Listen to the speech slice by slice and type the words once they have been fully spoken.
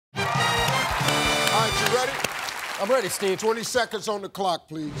I'm ready, Steve. 20 seconds on the clock,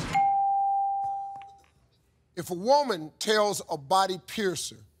 please. If a woman tells a body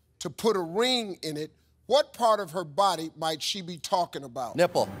piercer to put a ring in it, what part of her body might she be talking about?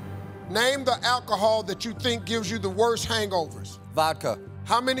 Nipple. Name the alcohol that you think gives you the worst hangovers. Vodka.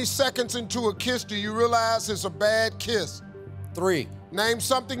 How many seconds into a kiss do you realize it's a bad kiss? 3. Name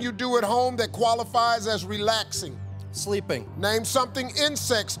something you do at home that qualifies as relaxing. Sleeping. Name something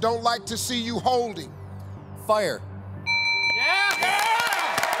insects don't like to see you holding. Fire.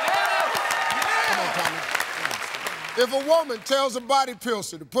 If a woman tells a body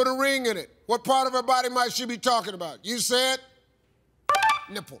piercer to put a ring in it, what part of her body might she be talking about? You said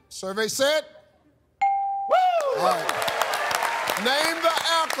nipple. Survey said? Woo! All right. Name the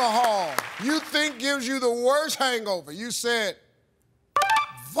alcohol you think gives you the worst hangover. You said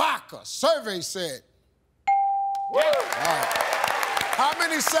vodka. Survey said. Woo! All right. How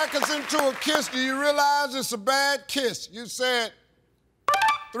many seconds into a kiss do you realize it's a bad kiss? You said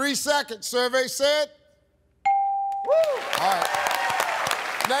 3 seconds. Survey said. Woo! All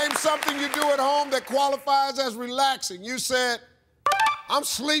right. Name something you do at home that qualifies as relaxing. You said, I'm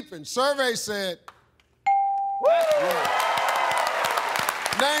sleeping. Survey said. Woo! Yeah.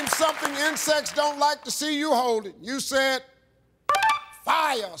 Name something insects don't like to see you holding. You said,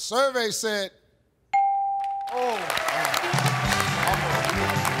 fire. Survey said. Oh. All right.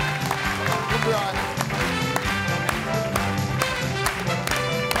 You'll be all right.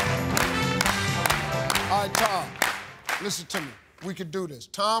 All right, Tom. Listen to me. We can do this.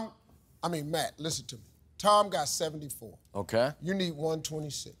 Matt, listen to me. Tom got 74. Okay. You need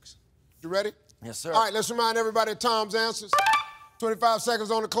 126. You ready? Yes, sir. All right, let's remind everybody of Tom's answers. 25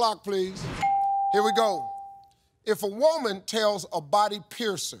 seconds on the clock, please. Here we go. If a woman tells a body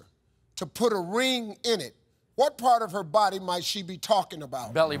piercer to put a ring in it, what part of her body might she be talking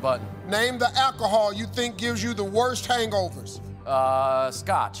about? Belly button. Name the alcohol you think gives you the worst hangovers.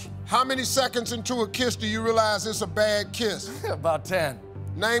 Scotch. How many seconds into a kiss do you realize it's a bad kiss? About 10.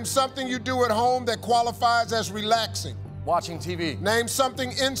 Name something you do at home that qualifies as relaxing. Watching TV. Name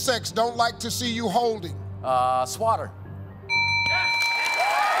something insects don't like to see you holding. Swatter.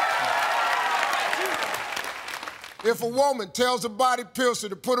 If a woman tells a body piercer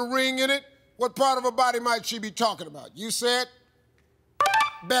to put a ring in it, what part of her body might she be talking about? You said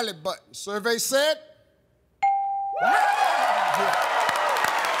belly button. Survey said.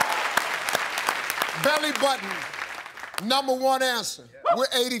 Belly button, #1 answer. We're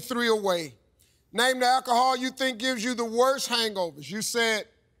 83 away. Name the alcohol you think gives you the worst hangovers. You said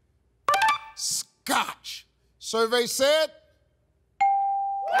Scotch. Survey said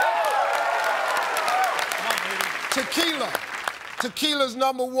tequila. Tequila's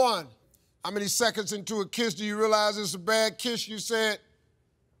 #1. How many seconds into a kiss do you realize it's a bad kiss? You said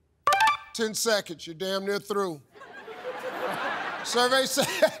 10 seconds. You're damn near through. Survey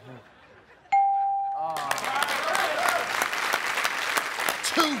said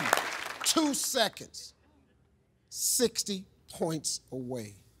 2 seconds. 60 points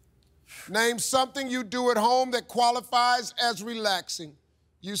away. Name something you do at home that qualifies as relaxing.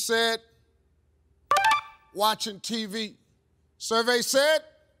 You said watching TV. Survey said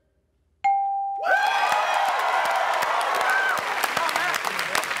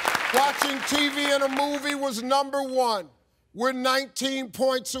watching TV in a movie was #1. We're 19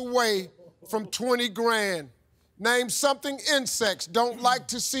 points away from 20 grand. Name something insects don't like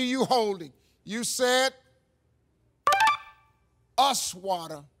to see you holding. You said a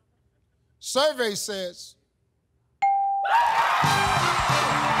swatter. Survey says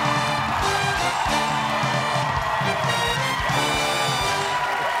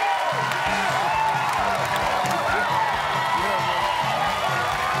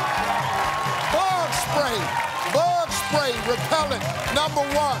bug spray repellent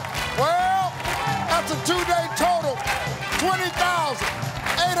 #1. Well, that's a 2-day total,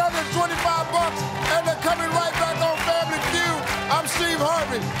 $20,825, and they're coming right back on Family Feud. I'm Steve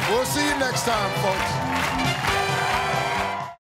Harvey. We'll see you next time, folks.